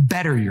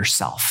better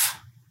yourself.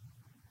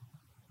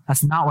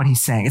 That's not what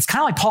he's saying. It's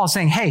kind of like Paul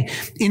saying, hey,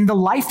 in the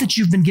life that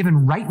you've been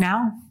given right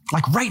now,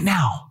 like right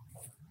now,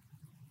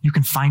 you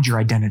can find your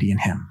identity in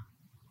him.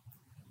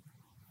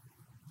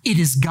 It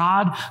is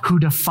God who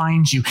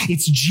defines you.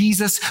 It's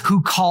Jesus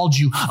who called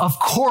you. Of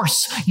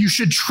course, you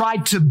should try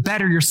to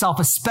better yourself,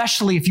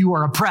 especially if you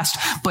are oppressed,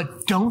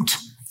 but don't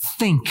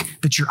think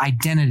that your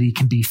identity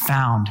can be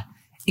found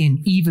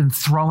in even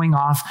throwing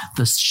off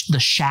the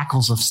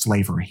shackles of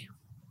slavery.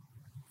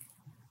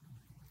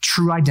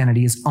 True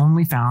identity is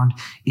only found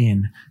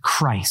in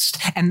Christ.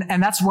 And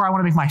that's where I want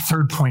to make my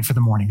third point for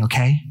the morning,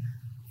 okay?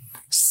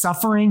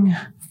 Suffering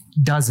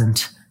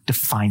doesn't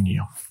define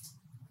you.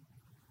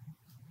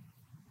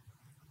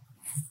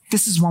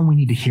 This is one we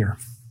need to hear.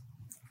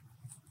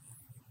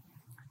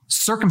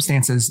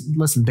 Circumstances,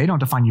 listen, they don't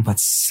define you, but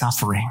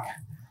suffering.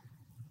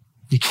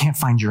 You can't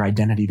find your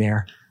identity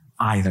there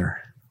either.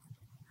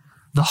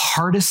 The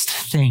hardest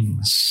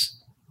things,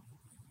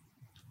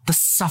 the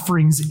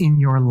sufferings in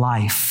your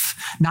life,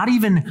 not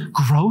even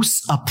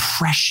gross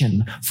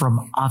oppression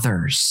from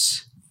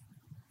others,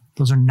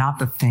 those are not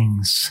the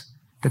things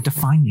that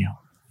define you.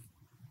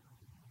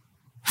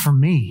 For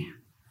me,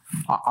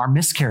 our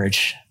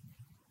miscarriage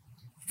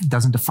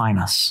doesn't define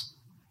us.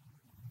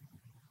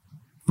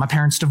 My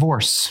parents'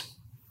 divorce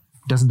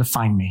doesn't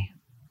define me.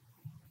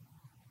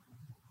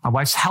 My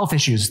wife's health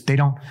issues, they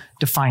don't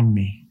define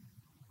me.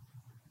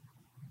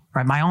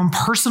 Right? My own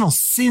personal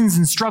sins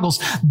and struggles,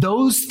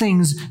 those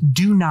things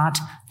do not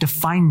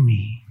define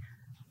me.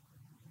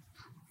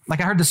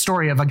 Like, I heard the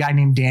story of a guy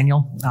named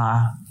Daniel.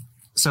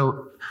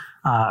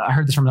 I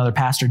heard this from another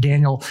pastor.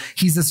 Daniel,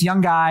 he's this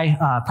young guy,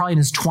 probably in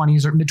his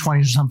 20s or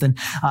mid-20s or something,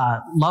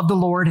 loved the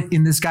Lord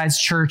in this guy's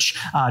church,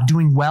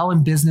 doing well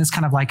in business,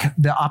 kind of like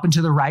the up and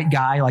to the right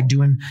guy, like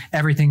doing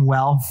everything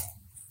well.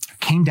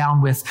 Came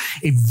down with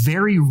a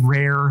very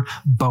rare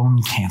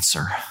bone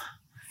cancer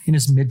in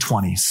his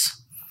mid-20s.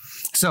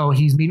 So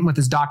he's meeting with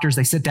his doctors.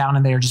 They sit down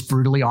and they are just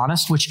brutally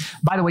honest, which,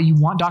 by the way, you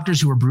want doctors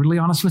who are brutally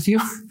honest with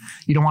you.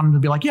 You don't want them to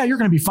be like, yeah, you're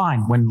going to be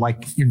fine, when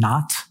like you're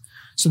not.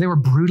 So they were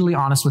brutally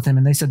honest with him,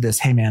 and they said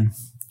this, hey man,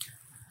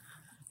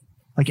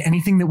 like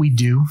anything that we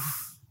do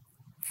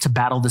to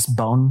battle this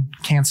bone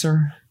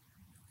cancer,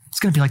 it's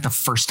going to be like the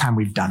first time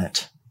we've done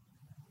it.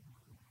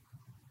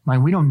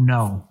 Like, we don't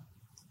know.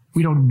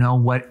 We don't know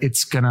what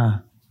it's going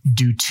to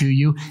do to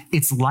you.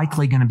 It's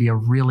likely going to be a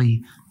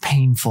really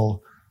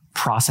painful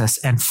process.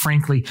 And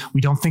frankly,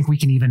 we don't think we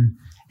can even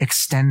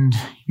extend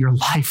your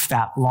life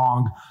that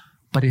long.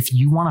 But if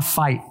you want to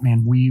fight,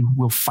 man, we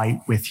will fight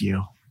with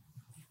you.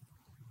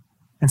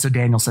 And so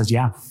Daniel says,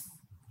 yeah,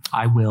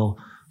 I will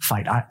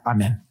fight.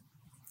 I'm in.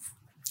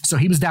 So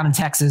he was down in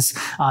Texas.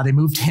 They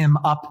moved him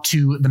up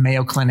to the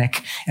Mayo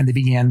Clinic, and they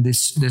began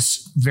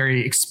this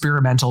very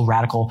experimental,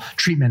 radical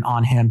treatment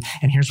on him.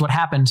 And here's what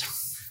happened.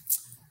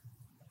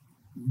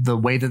 The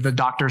way that the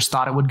doctors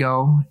thought it would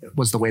go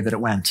was the way that it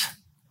went.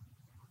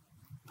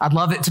 I'd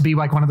love it to be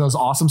like one of those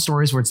awesome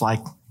stories where it's like,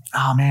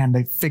 oh man,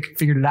 they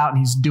figured it out and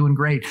he's doing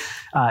great.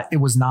 It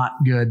was not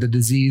good. The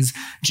disease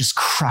just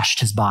crushed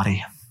his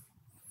body,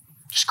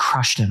 just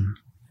crushed him.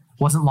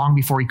 Wasn't long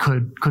before he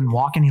couldn't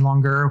walk any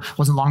longer.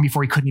 Wasn't long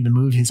before he couldn't even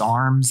move his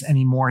arms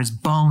anymore. His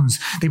bones,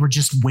 they were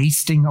just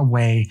wasting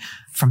away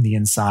from the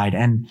inside.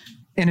 And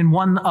in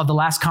one of the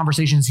last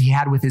conversations he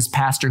had with his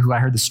pastor, who I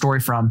heard the story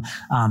from,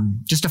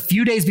 just a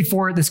few days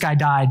before this guy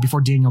died,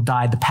 before Daniel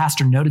died, the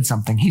pastor noted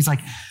something. He's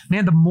like,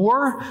 man, the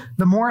more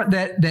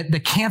that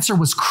the cancer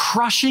was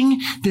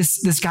crushing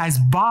this guy's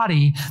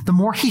body, the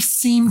more he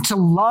seemed to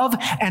love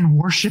and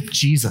worship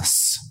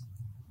Jesus.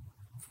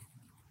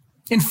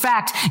 In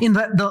fact, in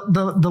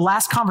the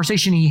last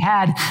conversation he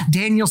had,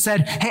 Daniel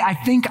said, hey, I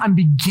think I'm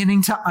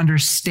beginning to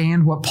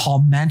understand what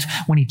Paul meant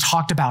when he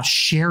talked about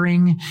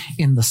sharing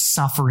in the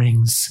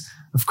sufferings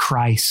of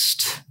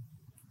Christ.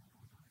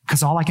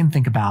 Because all I can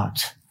think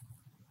about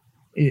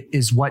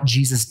is what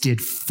Jesus did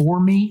for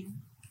me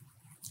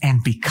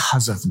and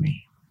because of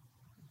me.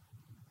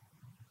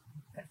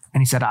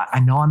 And he said, I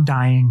know I'm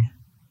dying,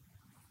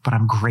 but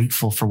I'm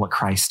grateful for what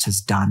Christ has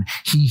done.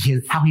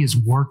 How he has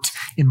worked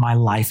in my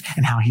life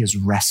and how he has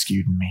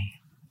rescued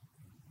me.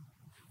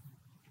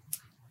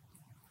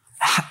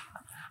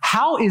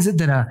 How is it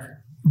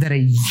that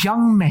a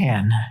young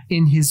man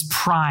in his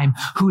prime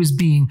who is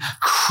being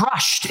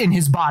crushed in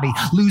his body,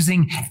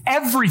 losing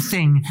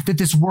everything that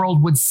this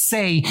world would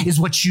say is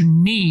what you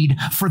need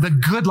for the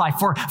good life,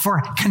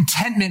 for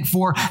contentment,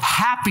 for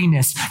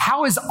happiness,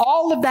 how is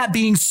all of that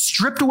being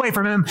stripped away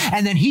from him?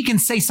 And then he can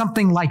say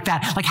something like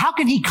that. Like, how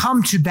can he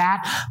come to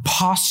that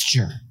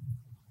posture?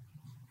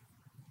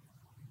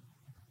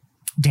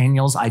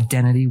 Daniel's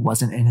identity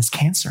wasn't in his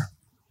cancer.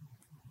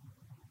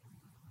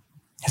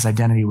 His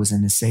identity was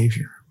in his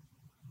Savior.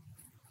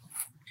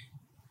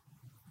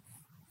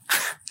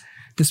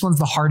 This one's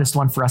the hardest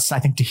one for us, I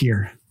think, to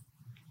hear.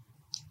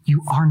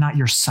 You are not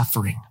your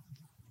suffering.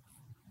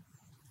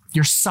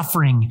 Your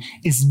suffering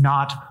is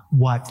not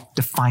what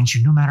defines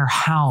you, no matter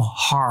how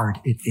hard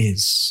it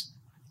is.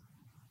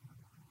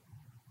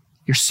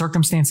 Your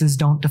circumstances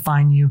don't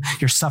define you.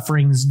 Your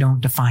sufferings don't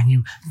define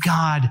you.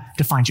 God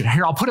defines you.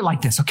 Here, I'll put it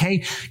like this,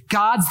 okay?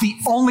 God's the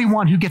only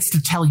one who gets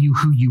to tell you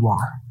who you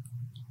are.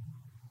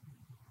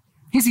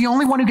 He's the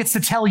only one who gets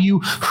to tell you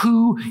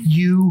who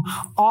you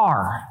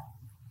are.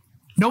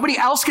 Nobody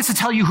else gets to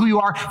tell you who you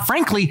are.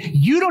 Frankly,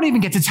 you don't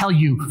even get to tell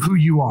you who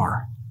you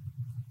are.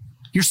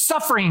 Your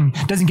suffering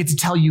doesn't get to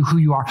tell you who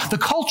you are. The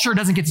culture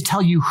doesn't get to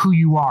tell you who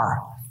you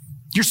are.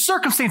 Your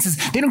circumstances,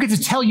 they don't get to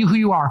tell you who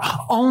you are.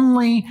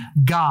 Only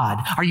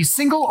God. Are you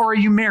single or are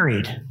you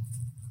married?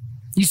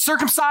 You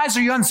circumcised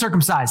or you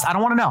uncircumcised? I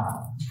don't want to know.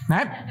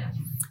 Right?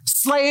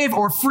 Slave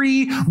or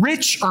free,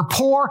 rich or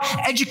poor,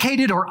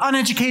 educated or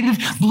uneducated,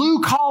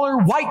 blue collar,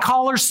 white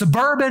collar,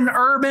 suburban,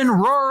 urban,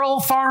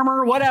 rural,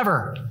 farmer,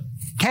 whatever.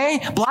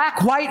 Okay?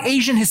 Black, white,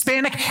 Asian,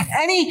 Hispanic,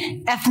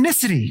 any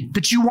ethnicity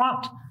that you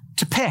want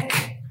to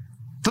pick.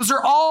 Those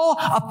are all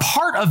a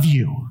part of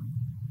you.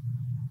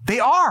 They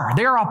are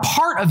a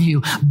part of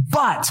you,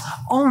 but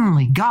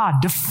only God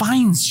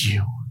defines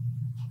you.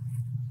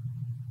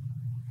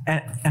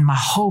 And my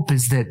hope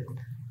is that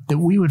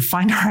we would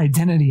find our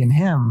identity in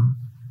Him.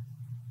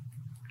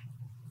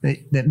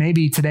 That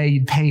maybe today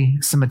you'd pay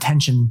some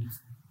attention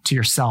to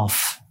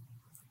yourself.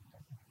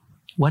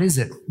 What is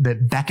it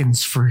that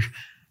beckons for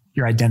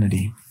your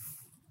identity?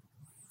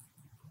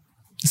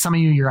 Some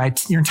of you, your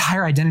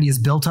entire identity is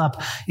built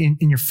up in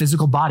your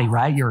physical body,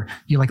 right?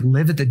 You like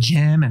live at the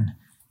gym and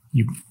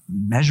you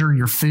measure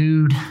your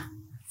food,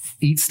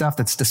 eat stuff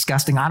that's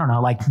disgusting. I don't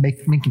know, like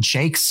making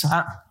shakes.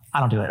 I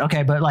don't do it.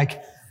 Okay. But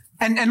like,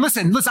 and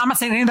listen, I'm not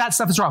saying any of that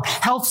stuff is wrong.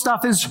 Health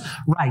stuff is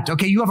right.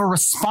 Okay. You have a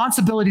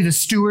responsibility to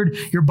steward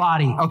your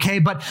body. Okay.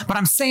 But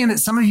I'm saying that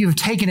some of you have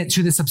taken it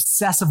to this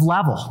obsessive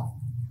level,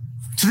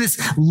 to this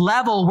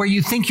level where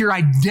you think your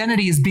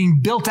identity is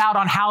being built out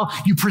on how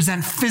you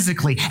present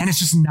physically. And it's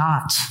just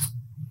not.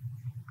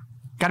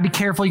 Got to be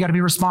careful. You got to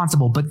be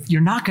responsible, but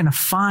you're not going to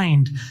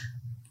find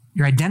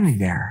your identity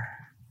there.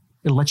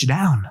 It'll let you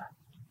down.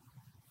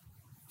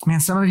 Man,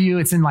 some of you,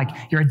 it's in like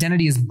your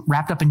identity is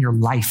wrapped up in your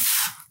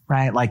life,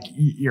 right? Like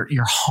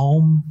your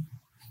home,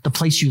 the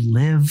place you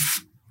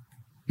live,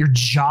 your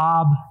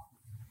job,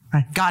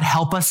 right? God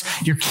help us,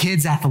 your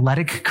kids'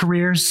 athletic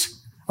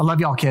careers. I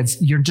love y'all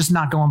kids. You're just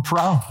not going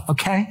pro,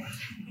 okay?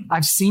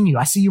 I've seen you.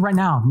 I see you right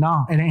now.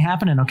 No, it ain't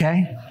happening,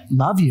 okay?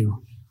 Love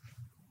you.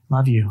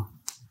 Love you.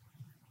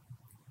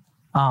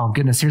 Oh,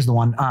 goodness, here's the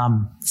one.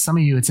 Some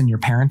of you, it's in your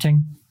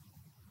parenting.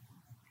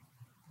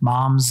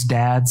 Moms,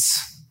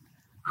 dads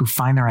who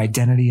find their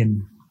identity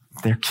in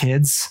their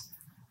kids,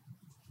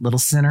 little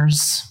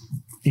sinners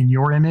in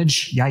your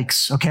image.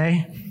 Yikes,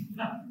 okay?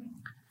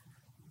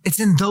 It's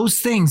in those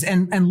things.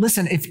 And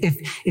listen,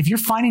 if you're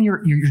finding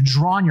your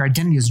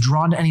identity is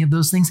drawn to any of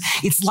those things,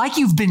 it's like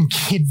you've been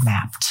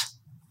kidnapped.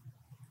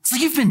 It's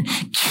like you've been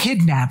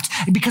kidnapped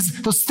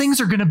because those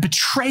things are going to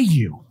betray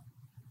you.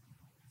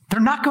 They're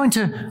not going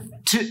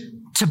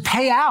to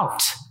pay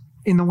out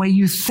in the way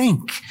you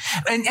think.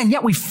 And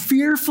yet we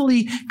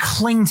fearfully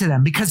cling to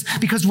them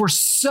because we're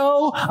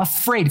so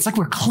afraid. It's like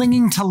we're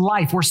clinging to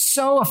life. We're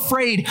so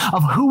afraid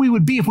of who we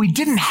would be if we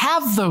didn't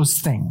have those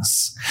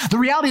things. The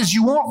reality is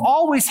you won't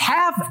always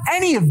have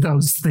any of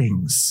those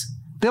things.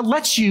 They'll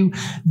let you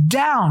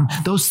down.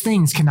 Those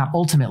things cannot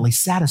ultimately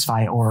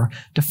satisfy or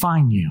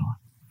define you.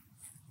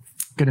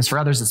 Goodness, for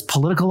others, it's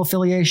political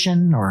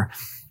affiliation or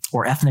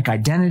ethnic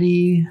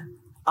identity.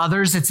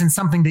 Others, it's in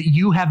something that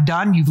you have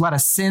done. You've let a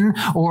sin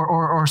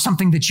or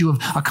something that you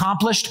have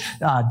accomplished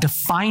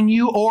define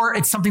you, or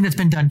it's something that's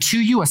been done to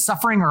you, a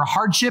suffering or a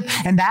hardship,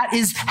 and that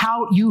is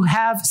how you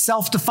have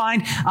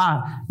self-defined.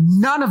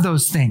 None of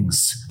those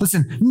things,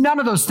 listen, none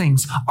of those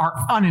things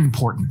are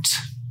unimportant,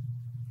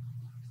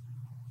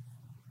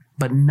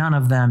 but none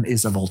of them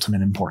is of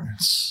ultimate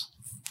importance.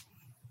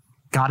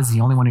 God is the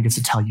only one who gets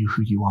to tell you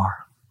who you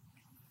are.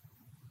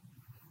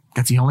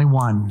 That's the only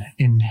one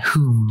in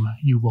whom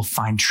you will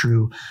find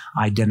true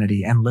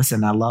identity. And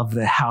listen, I love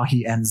how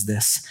he ends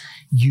this.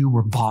 You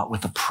were bought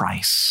with a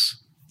price.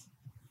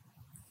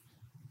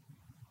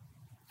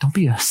 Don't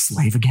be a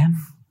slave again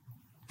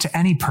to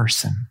any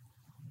person,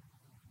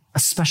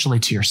 especially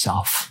to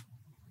yourself.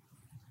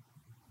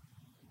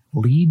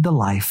 Lead the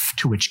life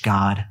to which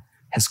God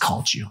has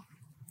called you.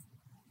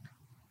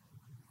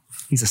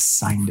 He's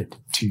assigned it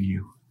to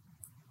you.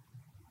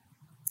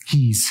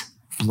 He's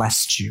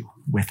blessed you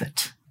with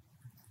it.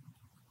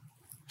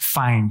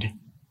 Find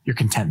your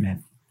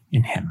contentment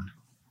in him.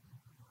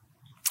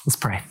 Let's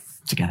pray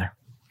together.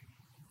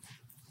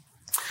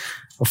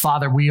 Well,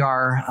 Father, we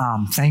are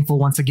thankful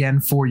once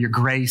again for your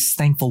grace,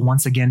 thankful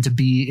once again to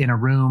be in a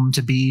room,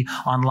 to be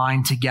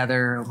online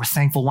together. We're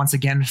thankful once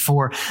again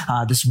for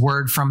this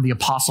word from the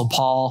Apostle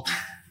Paul.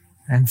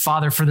 And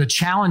Father, for the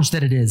challenge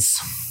that it is.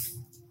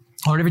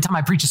 Lord, every time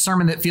I preach a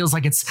sermon that feels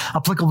like it's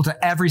applicable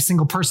to every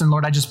single person,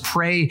 Lord, I just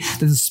pray that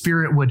the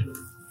Spirit would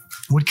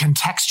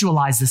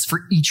contextualize this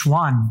for each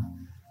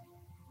one.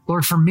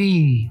 Lord, for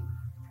me,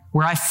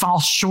 where I fall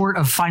short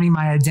of finding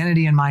my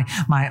identity and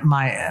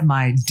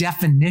my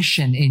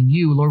definition in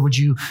you, Lord, would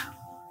you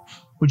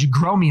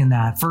grow me in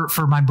that?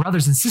 For my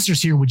brothers and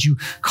sisters here, would you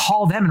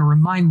call them and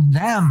remind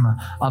them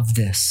of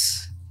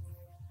this?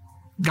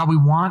 God, we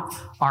want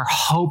our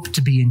hope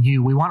to be in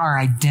you. We want our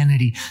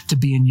identity to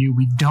be in you.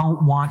 We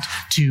don't want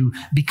to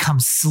become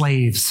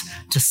slaves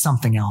to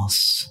something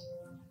else.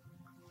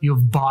 You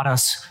have bought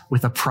us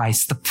with a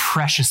price, the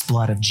precious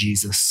blood of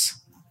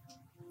Jesus.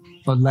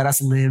 Lord, let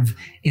us live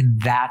in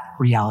that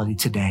reality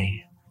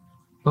today.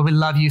 Lord, we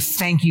love you.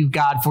 Thank you,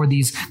 God, for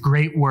these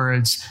great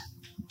words.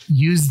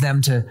 Use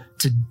them to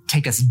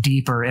take us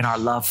deeper in our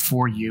love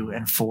for you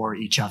and for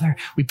each other.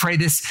 We pray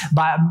this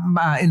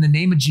in the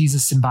name of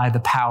Jesus and by the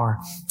power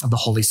of the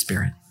Holy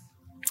Spirit.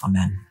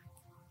 Amen.